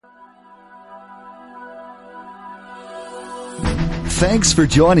Thanks for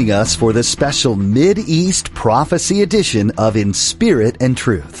joining us for the special Mid-East Prophecy edition of In Spirit and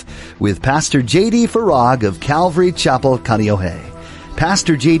Truth with Pastor J.D. Farag of Calvary Chapel, Kaneohe.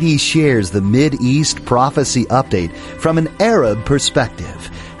 Pastor J.D. shares the Mid-East Prophecy update from an Arab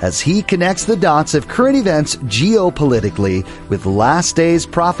perspective as he connects the dots of current events geopolitically with last days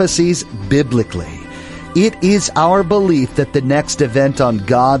prophecies biblically. It is our belief that the next event on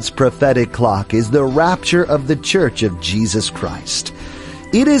God's prophetic clock is the rapture of the Church of Jesus Christ.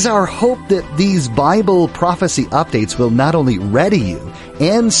 It is our hope that these Bible prophecy updates will not only ready you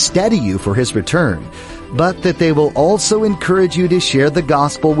and steady you for His return, but that they will also encourage you to share the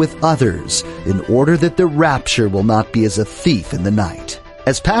gospel with others in order that the rapture will not be as a thief in the night.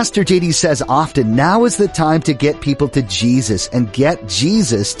 As Pastor J.D. says often, now is the time to get people to Jesus and get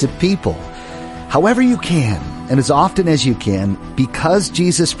Jesus to people. However you can, and as often as you can, because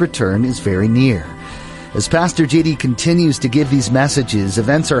Jesus' return is very near. As Pastor J.D. continues to give these messages,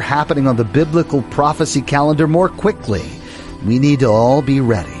 events are happening on the biblical prophecy calendar more quickly. We need to all be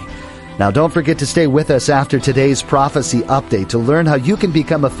ready. Now don't forget to stay with us after today's prophecy update to learn how you can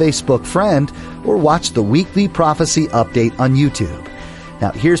become a Facebook friend or watch the weekly prophecy update on YouTube.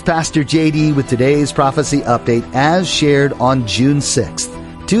 Now here's Pastor J.D. with today's prophecy update as shared on June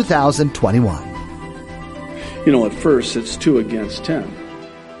 6th, 2021. You know, at first it's 2 against 10.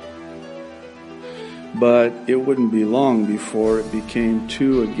 But it wouldn't be long before it became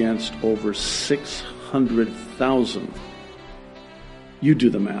 2 against over 600,000. You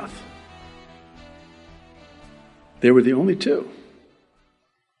do the math. They were the only 2.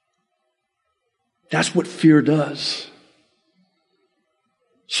 That's what fear does.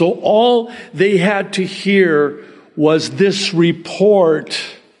 So all they had to hear was this report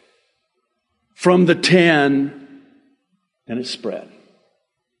from the 10, and it spread.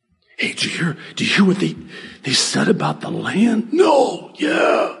 Hey, did you hear what they said about the land? No,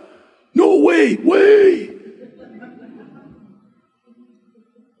 yeah. No, wait.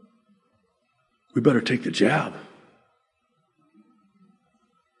 We better take the jab.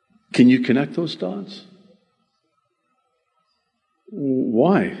 Can you connect those dots?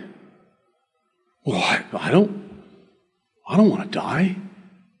 Why? Well, I don't want to die.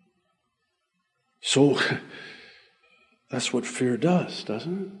 So that's what fear does,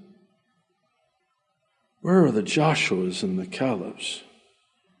 doesn't it? Where are the Joshuas and the Calebs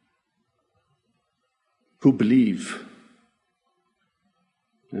who believe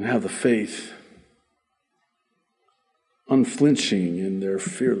and have the faith, unflinching in their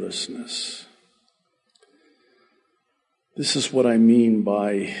fearlessness? This is what I mean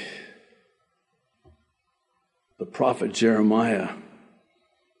by the prophet Jeremiah.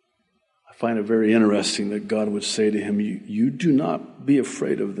 I find it very interesting that God would say to him, you do not be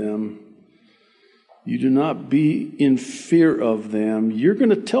afraid of them. You do not be in fear of them. You're going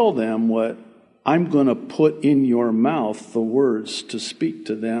to tell them what I'm going to put in your mouth, the words to speak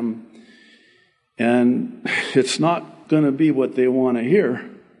to them. And it's not going to be what they want to hear,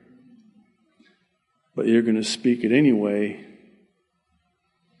 but you're going to speak it anyway.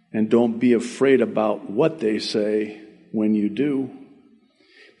 And don't be afraid about what they say when you do.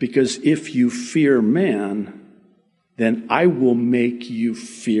 Because if you fear man, then I will make you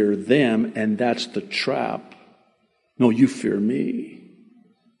fear them, and that's the trap. No, you fear me.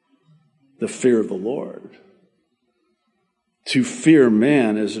 The fear of the Lord. To fear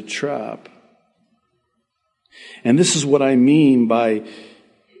man is a trap. And this is what I mean by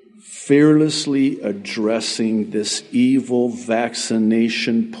fearlessly addressing this evil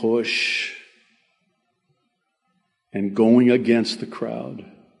vaccination push and going against the crowd.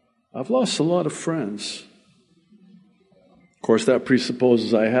 I've lost a lot of friends. Of course, that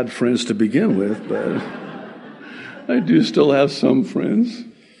presupposes I had friends to begin with, but I do still have some friends.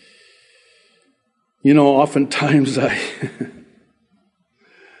 You know, oftentimes I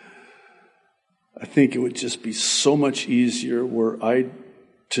think it would just be so much easier were I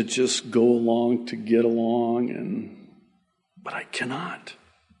to just go along to get along, but I cannot.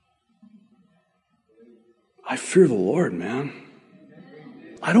 I fear the Lord, man.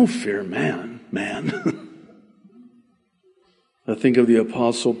 I don't fear man. I think of the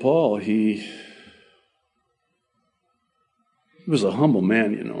Apostle Paul. He was a humble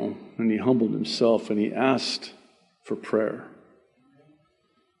man, you know, and he humbled himself and he asked for prayer.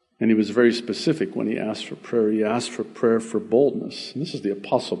 And he was very specific when he asked for prayer. He asked for prayer for boldness. And this is the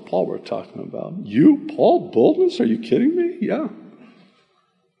Apostle Paul we're talking about. You, Paul, boldness? Are you kidding me? Yeah.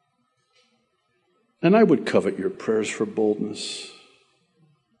 And I would covet your prayers for boldness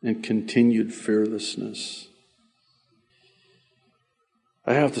and continued fearlessness.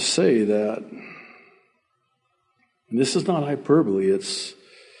 I have to say that And this is not hyperbole. It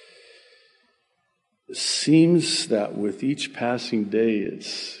seems that with each passing day,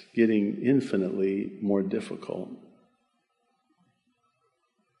 it's getting infinitely more difficult.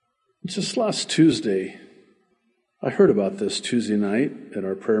 Just last Tuesday, I heard about this Tuesday night at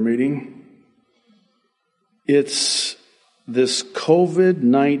our prayer meeting. It's this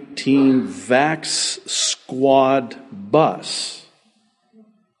COVID-19 Vax Squad bus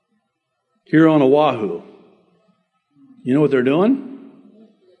here on Oahu. You know what they're doing?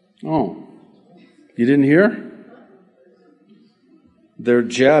 Oh, you didn't hear? They're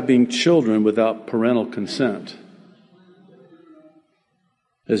jabbing children without parental consent.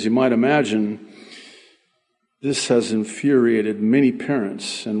 As you might imagine, this has infuriated many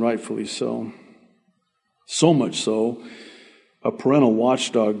parents, and rightfully so. So much so, a parental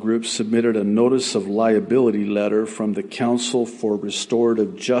watchdog group submitted a notice of liability letter from the Council for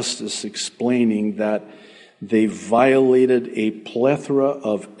Restorative Justice explaining that they violated a plethora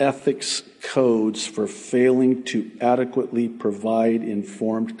of ethics codes for failing to adequately provide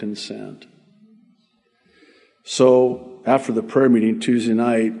informed consent. So, after the prayer meeting Tuesday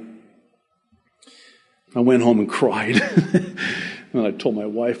night, I went home and cried. And I told my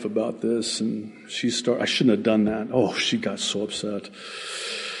wife about this, and I shouldn't have done that. Oh, she got so upset.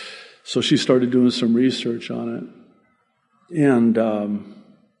 So she started doing some research on it. And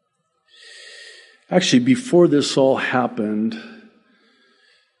actually, before this all happened,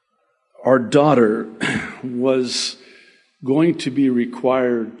 our daughter was going to be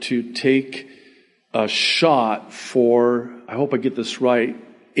required to take a shot for, I hope I get this right,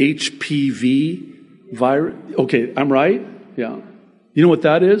 HPV virus. Okay, I'm right? Yeah. You know what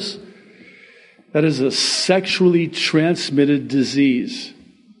that is? That is a sexually transmitted disease.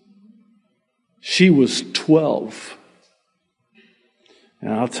 She was 12.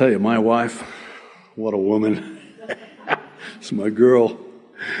 And I'll tell you, my wife, what a woman. It's my girl.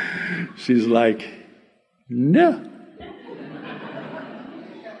 She's like, no.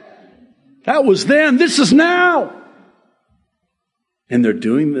 That was then, this is now. And they're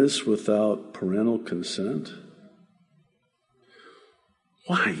doing this without parental consent?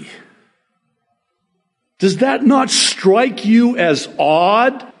 Why? Does that not strike you as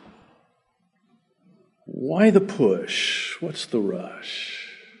odd? Why the push? What's the rush?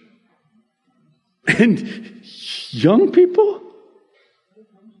 And young people?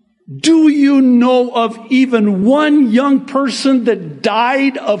 Do you know of even one young person that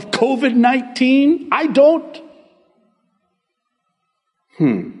died of COVID-19? I don't.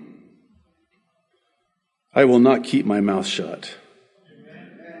 I will not keep my mouth shut.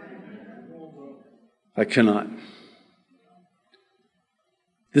 I cannot.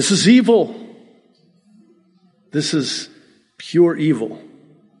 This is evil. This is pure evil.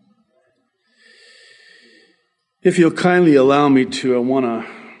 If you'll kindly allow me to, I want to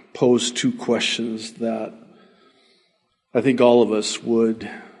pose two questions that I think all of us would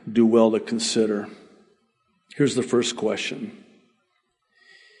do well to consider. Here's the first question.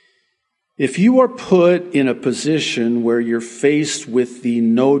 If you are put in a position where you're faced with the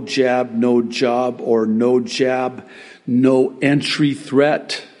no jab, no job, or no jab, no entry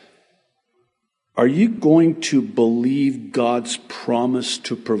threat, are you going to believe God's promise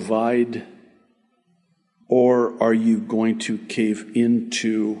to provide, or are you going to cave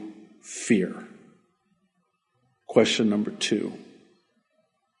into fear? Question number 2.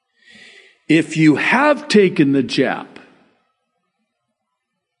 If you have taken the jab,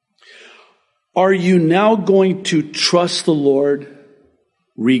 are you now going to trust the Lord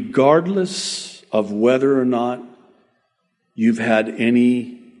regardless of whether or not you've had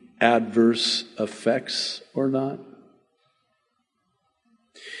any adverse effects or not?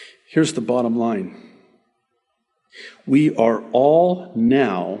 Here's the bottom line. We are all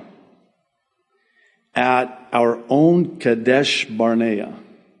now at our own Kadesh Barnea,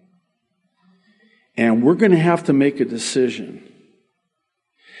 and we're going to have to make a decision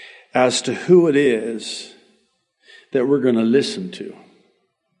as to who it is that we're going to listen to.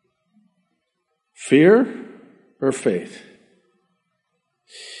 Fear or faith?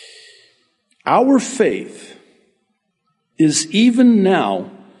 Our faith is even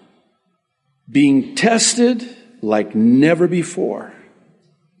now being tested like never before.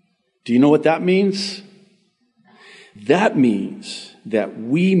 Do you know what that means? That means that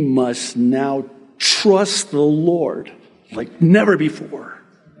we must now trust the Lord like never before.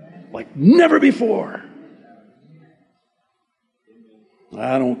 Like never before.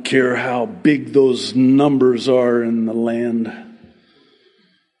 I don't care how big those numbers are in the land.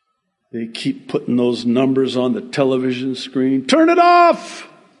 They keep putting those numbers on the television screen. Turn it off!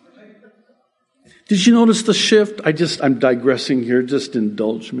 Did you notice the shift? I'm digressing here. Just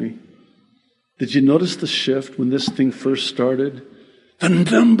indulge me. Did you notice the shift when this thing first started? The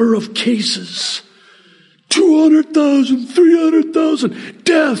number of cases. 200,000, 300,000.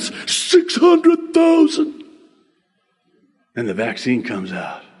 Deaths, 600,000. And the vaccine comes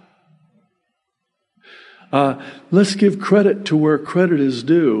out. Let's give credit to where credit is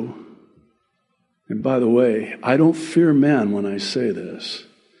due. And by the way, I don't fear man when I say this,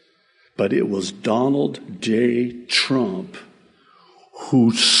 but it was Donald J. Trump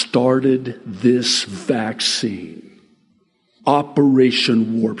who started this vaccine.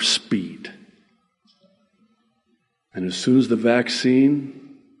 Operation Warp Speed. And as soon as the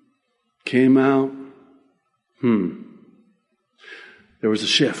vaccine came out, there was a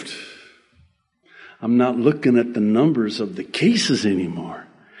shift. I'm not looking at the numbers of the cases anymore.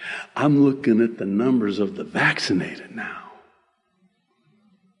 I'm looking at the numbers of the vaccinated now.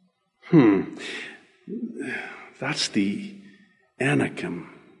 That's the Anakim.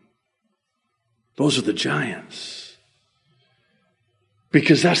 Those are the giants.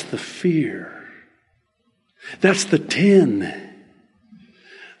 Because that's the fear. That's the 10.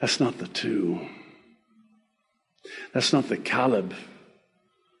 That's not the 2. That's not the Caleb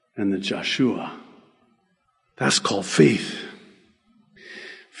and the Joshua. That's called faith.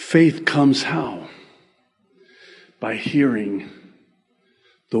 Faith comes how? By hearing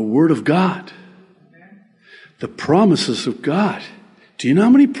the Word of God. The promises of God. Do you know how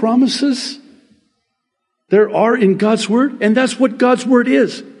many promises there are in God's Word? And that's what God's Word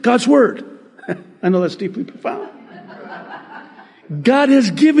is. God's Word. I know that's deeply profound. God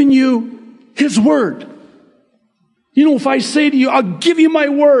has given you His Word. You know, if I say to you, I'll give you my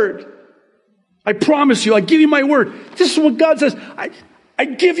Word. I promise you, I give you my Word. This is what God says. I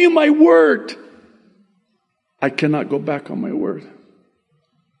give you my Word. I cannot go back on my Word.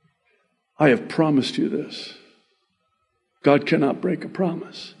 I have promised you this. God cannot break a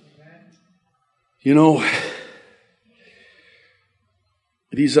promise. You know,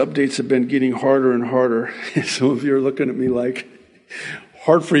 these updates have been getting harder and harder. Some of you are looking at me like,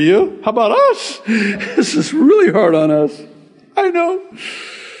 hard for you? How about us? This is really hard on us. I know.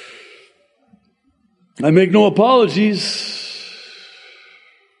 I make no apologies.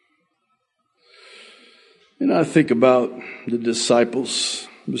 You know, I think about the disciples.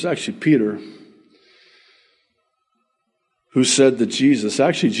 It was actually Peter who said that Jesus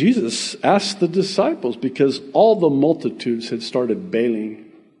asked the disciples because all the multitudes had started bailing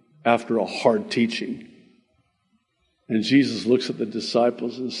after a hard teaching. And Jesus looks at the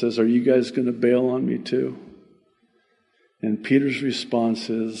disciples and says, "Are you guys going to bail on me too?" And Peter's response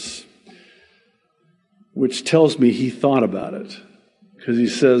is, which tells me he thought about it. Because he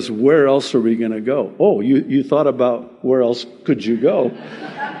says, where else are we going to go? Oh, you thought about where else could you go?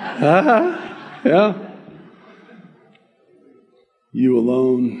 Yeah. You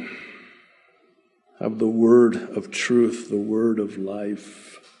alone have the word of truth, the word of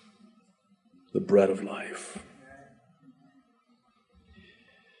life, the bread of life.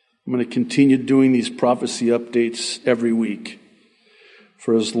 I'm going to continue doing these prophecy updates every week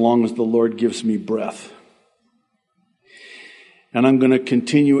for as long as the Lord gives me breath. And I'm going to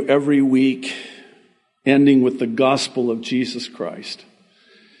continue every week ending with the gospel of Jesus Christ.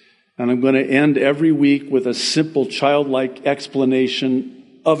 And I'm going to end every week with a simple childlike explanation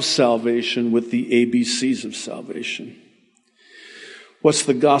of salvation with the ABCs of salvation. What's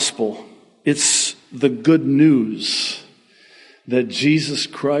the gospel? It's the good news that Jesus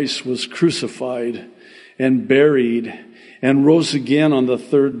Christ was crucified and buried and rose again on the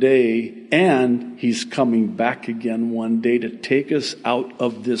third day, and He's coming back again one day to take us out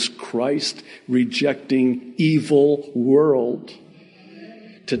of this Christ-rejecting evil world,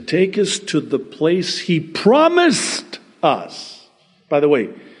 to take us to the place He promised us. By the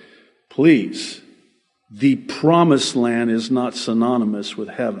way, please, the promised land is not synonymous with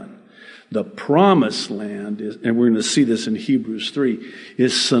heaven. The promised land is, and we're going to see this in Hebrews 3,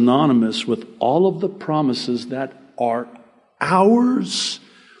 is synonymous with all of the promises that are ours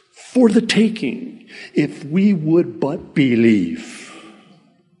for the taking, if we would but believe.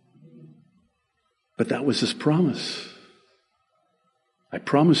 But that was His promise. I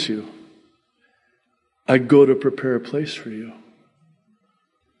promise you, I go to prepare a place for you.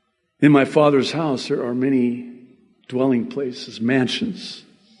 In my Father's house, there are many dwelling places, mansions.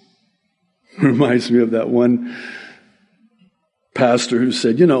 Reminds me of that one pastor who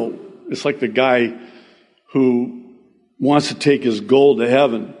said, you know, it's like the guy who wants to take his gold to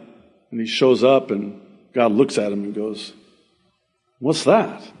heaven, and he shows up and God looks at him and goes, "What's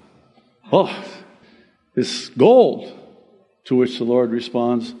that?" "Oh, it's gold." To which the Lord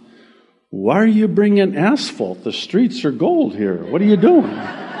responds, Why are you bringing asphalt? The streets are gold here. What are you doing?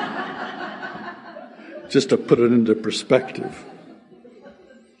 Just to put it into perspective.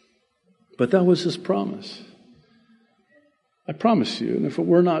 But that was his promise. I promise you, and if it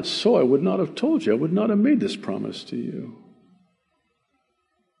were not so, I would not have told you. I would not have made this promise to you.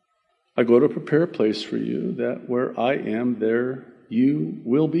 I go to prepare a place for you, that where I am, there you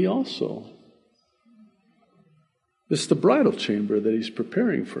will be also. It's the bridal chamber that he's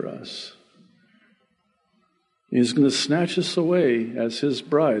preparing for us. He's going to snatch us away as his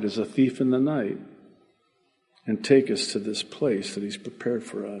bride, as a thief in the night, and take us to this place that he's prepared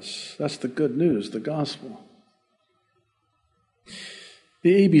for us. That's the good news, the gospel.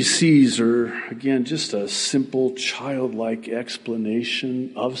 The ABCs are, again, just a simple, childlike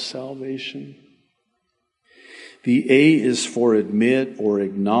explanation of salvation. The A is for admit or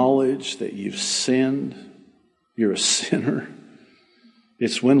acknowledge that you've sinned. You're a sinner.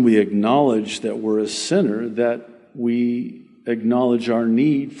 It's when we acknowledge that we're a sinner that we acknowledge our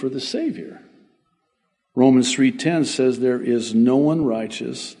need for the Savior. Romans 3:10 says there is no one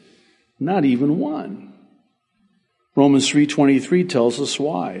righteous, not even one. Romans 3:23 tells us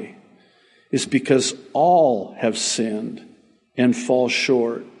why. It's because all have sinned and fall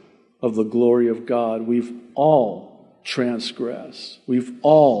short of the glory of God. We've all transgressed. We've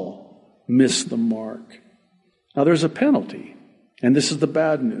all missed the mark. Now there's a penalty, and this is the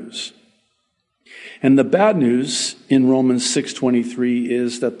bad news. And the bad news in Romans 6:23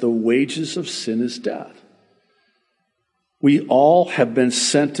 is that the wages of sin is death. We all have been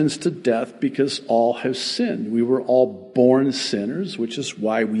sentenced to death because all have sinned. We were all born sinners, which is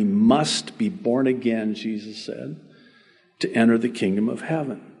why we must be born again, Jesus said, to enter the kingdom of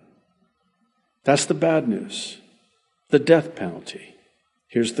heaven. That's the bad news, the death penalty.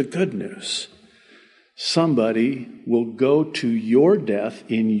 Here's the good news. Somebody will go to your death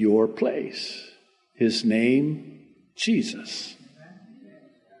in your place. His name, Jesus.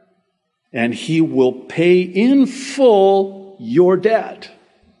 And he will pay in full your debt,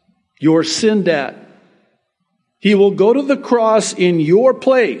 your sin debt. He will go to the cross in your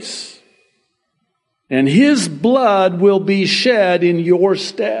place, and his blood will be shed in your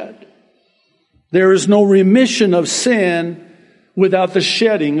stead. There is no remission of sin without the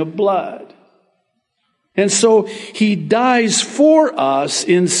shedding of blood. And so he dies for us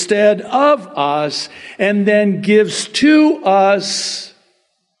instead of us, and then gives to us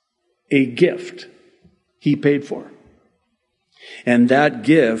a gift he paid for. And that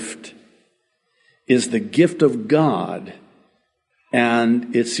gift is the gift of God,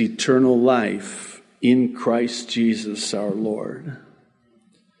 and it's eternal life in Christ Jesus our Lord.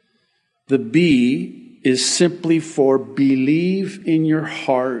 The B is simply for believe in your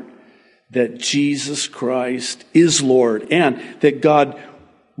heart that Jesus Christ is Lord and that God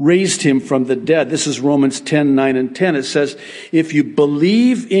raised him from the dead. This is Romans 10:9 and 10. It says, if you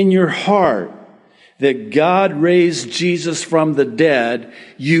believe in your heart that God raised Jesus from the dead,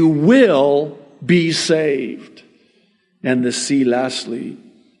 you will be saved. And the C, lastly,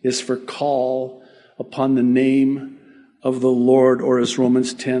 is for call upon the name of the Lord, or as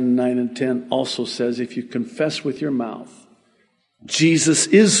Romans 10:9 and 10 also says, if you confess with your mouth Jesus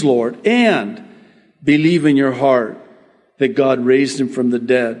is Lord and believe in your heart that God raised him from the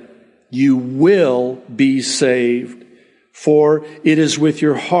dead, you will be saved. For it is with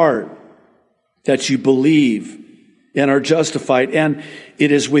your heart that you believe and are justified, and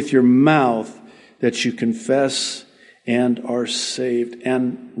it is with your mouth that you confess and are saved.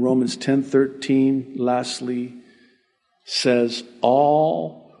 And Romans 10:13, lastly, says,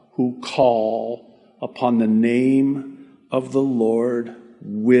 all who call upon the name of the Lord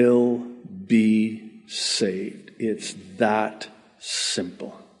will be saved. It's that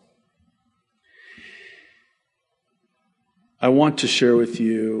simple. I want to share with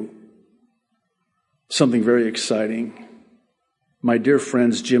you something very exciting. My dear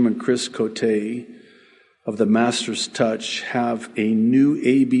friends Jim and Chris Cote of the Master's Touch have a new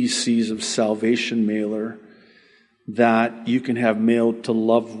ABCs of Salvation mailer that you can have mailed to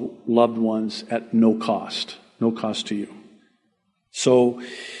loved ones at no cost to you. So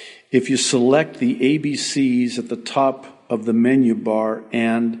if you select the ABCs at the top of the menu bar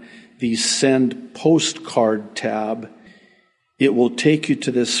and the Send Postcard tab, it will take you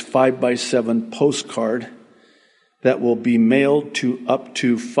to this 5x7 postcard that will be mailed to up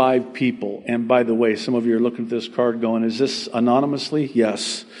to 5 people. And by the way, some of you are looking at this card going, is this anonymously?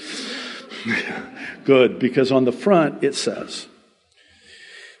 Yes. Good, because on the front it says,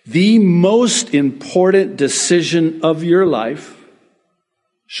 the most important decision of your life,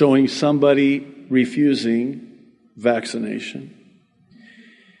 showing somebody refusing vaccination.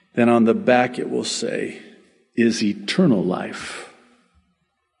 then on the back it will say, is eternal life.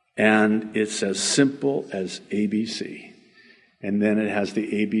 And it's as simple as ABC. And then it has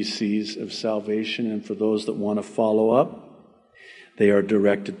the ABCs of salvation. And for those that want to follow up, they are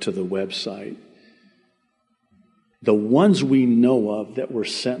directed to the website. The ones we know of that were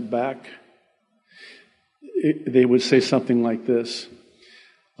sent back, they would say something like this.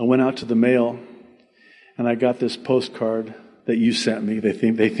 I went out to the mail and I got this postcard that you sent me. They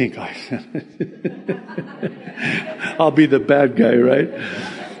think I sent it. I'll be the bad guy, right?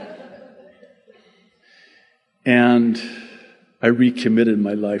 And I recommitted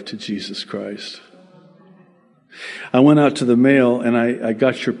my life to Jesus Christ. I went out to the mail and I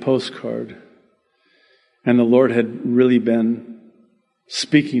got your postcard. And the Lord had really been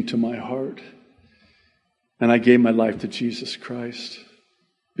speaking to my heart. And I gave my life to Jesus Christ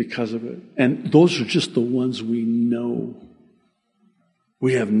because of it. And those are just the ones we know.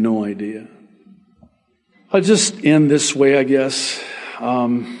 We have no idea. I'll just end this way, I guess.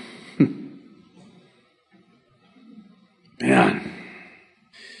 Man,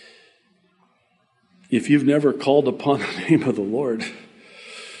 if you've never called upon the name of the Lord,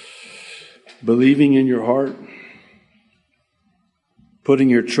 believing in your heart, putting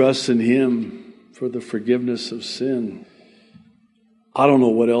your trust in Him for the forgiveness of sin, I don't know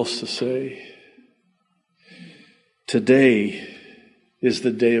what else to say. Today is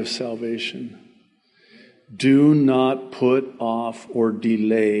the day of salvation. Do not put off or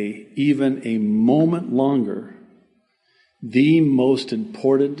delay even a moment longer the most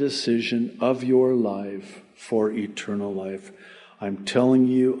important decision of your life for eternal life. I'm telling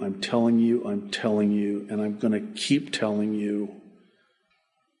you, and I'm going to keep telling you,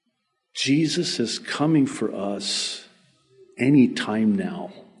 Jesus is coming for us any time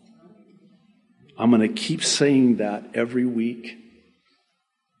now. I'm going to keep saying that every week.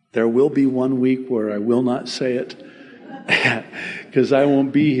 There will be one week where I will not say it because I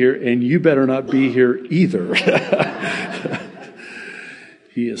won't be here, and you better not be here either.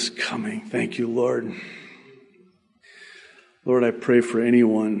 He is coming. Thank you, Lord. Lord, I pray for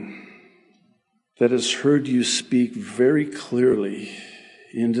anyone that has heard you speak very clearly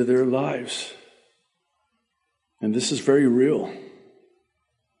into their lives. And this is very real.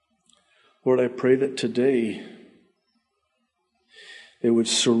 Lord, I pray that today they would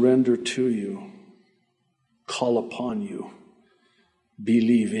surrender to you, call upon you,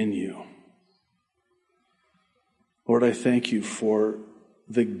 believe in you. Lord, I thank you for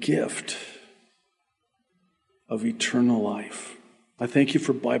the gift of eternal life. I thank you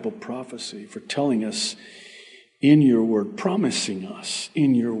for Bible prophecy, for telling us in your word, promising us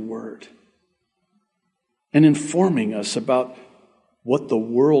in your word, and informing us about what the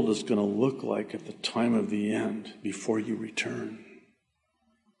world is going to look like at the time of the end before you return.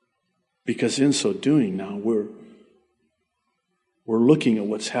 Because in so doing now, we're looking at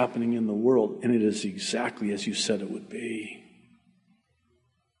what's happening in the world, and it is exactly as you said it would be.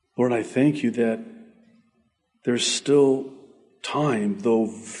 Lord, I thank you that there's still time, though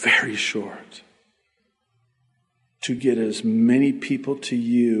very short, to get as many people to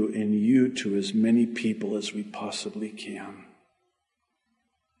you and you to as many people as we possibly can.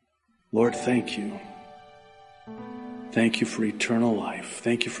 Lord, thank you. Thank you for eternal life.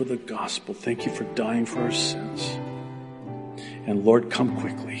 Thank you for the gospel. Thank you for dying for our sins. And Lord, come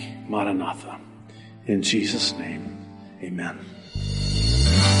quickly. Maranatha. In Jesus' name, amen.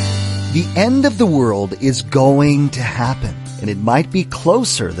 The end of the world is going to happen, and it might be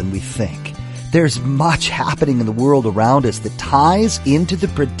closer than we think. There's much happening in the world around us that ties into the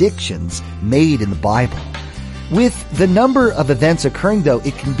predictions made in the Bible. With the number of events occurring, though,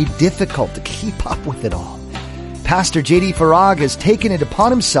 it can be difficult to keep up with it all. Pastor J.D. Farag has taken it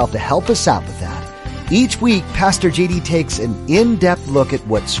upon himself to help us out with that. Each week, Pastor J.D. takes an in-depth look at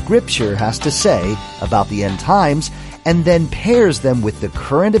what Scripture has to say about the end times and then pairs them with the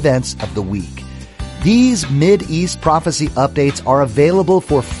current events of the week. These Mid-East prophecy updates are available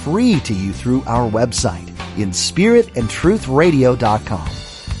for free to you through our website, inspiritandtruthradio.com.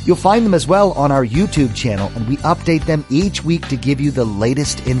 You'll find them as well on our YouTube channel, and we update them each week to give you the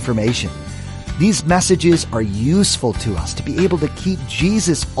latest information. These messages are useful to us to be able to keep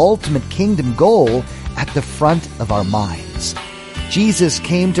Jesus' ultimate kingdom goal at the front of our minds. Jesus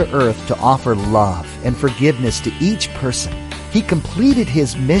came to earth to offer love and forgiveness to each person. He completed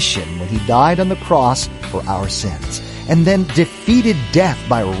his mission when he died on the cross for our sins, and then defeated death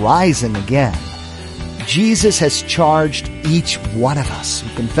by rising again. Jesus has charged each one of us who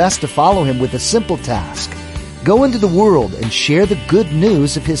confess to follow him with a simple task. Go into the world and share the good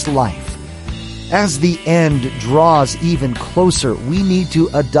news of his life. As the end draws even closer, we need to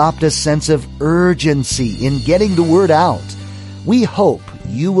adopt a sense of urgency in getting the word out. We hope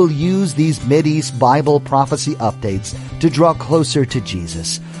you will use these Mideast Bible prophecy updates to draw closer to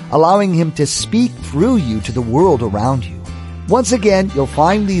Jesus, allowing Him to speak through you to the world around you. Once again, you'll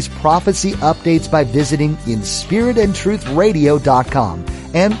find these prophecy updates by visiting inspiritandtruthradio.com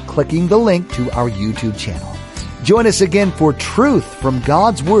and clicking the link to our YouTube channel. Join us again for truth from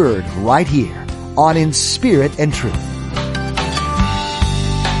God's Word right here on In Spirit and Truth.